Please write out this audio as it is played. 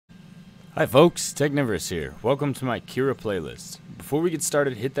Hi folks, Technivorous here. Welcome to my Cura playlist. Before we get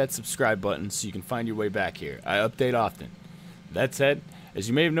started, hit that subscribe button so you can find your way back here. I update often. That said, as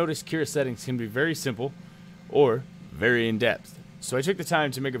you may have noticed, Cura Settings can be very simple or very in-depth. So I took the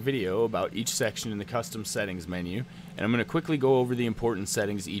time to make a video about each section in the custom settings menu, and I'm going to quickly go over the important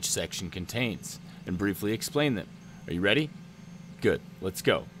settings each section contains and briefly explain them. Are you ready? Good, let's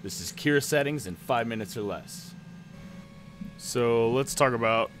go. This is Cura Settings in 5 minutes or less. So let's talk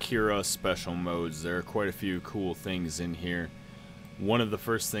about Cura special modes. There are quite a few cool things in here. One of the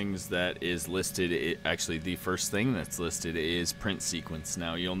first things that is listed, actually the first thing that's listed, is print sequence.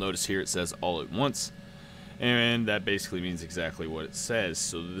 Now you'll notice here it says all at once, and that basically means exactly what it says.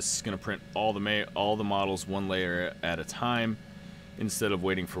 So this is going to print all the models one layer at a time instead of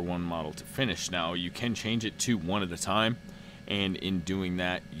waiting for one model to finish. Now you can change it to one at a time, and in doing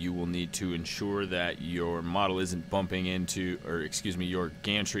that you will need to ensure that your model isn't bumping into, or excuse me, your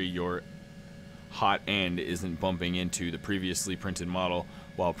gantry, your hot end isn't bumping into the previously printed model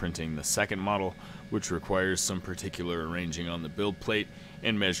while printing the second model, which requires some particular arranging on the build plate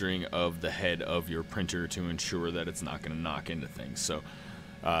and measuring of the head of your printer to ensure that it's not going to knock into things. So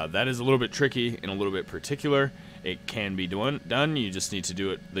that is a little bit tricky and a little bit particular. It can be done, you just need to do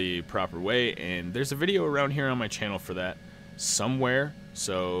it the proper way, and there's a video around here on my channel for that somewhere.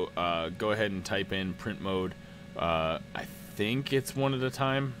 So go ahead and type in print mode. I think it's one at a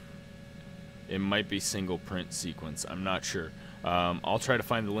time. It might be single print sequence, I'm not sure. I'll try to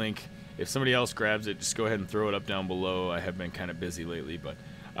find the link. If somebody else grabs it, just go ahead and throw it up down below. I have been kind of busy lately, but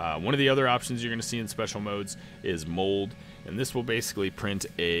one of the other options you're going to see in special modes is mold, and this will basically print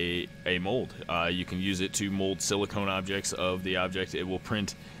a mold. You can use it to mold silicone objects of the object. It will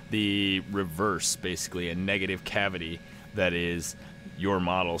print the reverse, basically a negative cavity that is your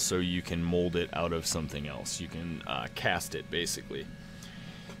model, so you can mold it out of something else. You can cast it, basically.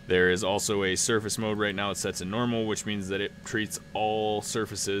 There is also a surface mode. Right now it's set to normal, which means that it treats all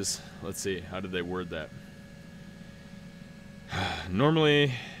surfaces. Let's see, how did they word that?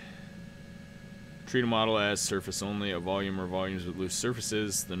 Normally, treat a model as surface only, a volume or volumes with loose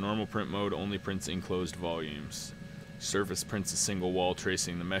surfaces. The normal print mode only prints enclosed volumes. Surface prints a single wall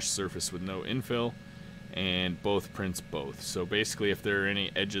tracing the mesh surface with no infill, and both prints both. So basically, if there are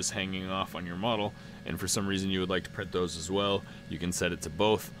any edges hanging off on your model and for some reason you would like to print those as well, you can set it to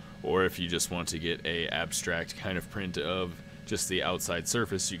both. Or if you just want to get a abstract kind of print of just the outside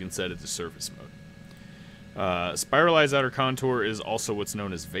surface, you can set it to surface mode. Spiralized outer contour is also what's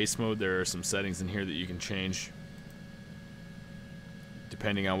known as vase mode. There are some settings in here that you can change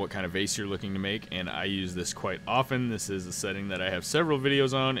depending on what kind of vase you're looking to make, and I use this quite often. This is a setting that I have several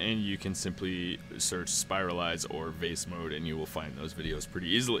videos on, and you can simply search spiralize or vase mode and you will find those videos pretty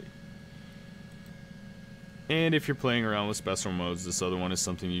easily. And if you're playing around with special modes, this other one is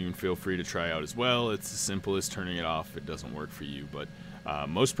something you can feel free to try out as well. It's as simple as turning it off if it doesn't work for you, but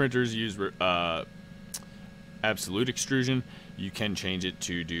most printers use absolute extrusion. You can change it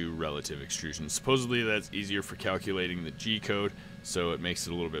to do relative extrusion. Supposedly that's easier for calculating the G code, so it makes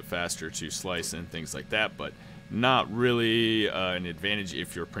it a little bit faster to slice and things like that, but not really an advantage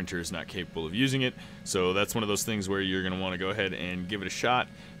if your printer is not capable of using it. So that's one of those things where you're going to want to go ahead and give it a shot,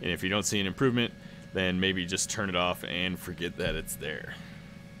 and if you don't see an improvement, then maybe just turn it off and forget that it's there.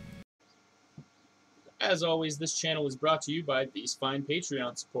 As always, this channel is brought to you by these fine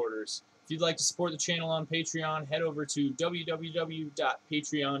Patreon supporters. If you'd like to support the channel on Patreon, head over to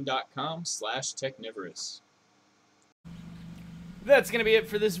www.patreon.com/Technivorous. That's going to be it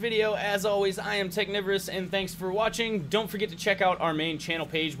for this video. As always, I am Technivorous, and thanks for watching. Don't forget to check out our main channel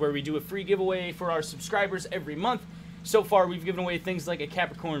page where we do a free giveaway for our subscribers every month. So far, we've given away things like a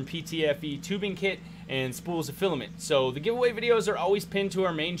Capricorn PTFE tubing kit and spools of filament. So the giveaway videos are always pinned to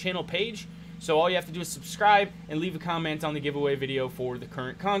our main channel page. So all you have to do is subscribe and leave a comment on the giveaway video for the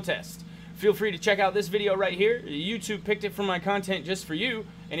current contest. Feel free to check out this video right here. YouTube picked it from my content just for you,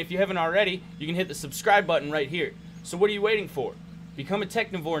 and if you haven't already, you can hit the subscribe button right here. So what are you waiting for? Become a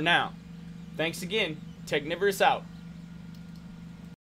Technivore now. Thanks again. Technivorous out.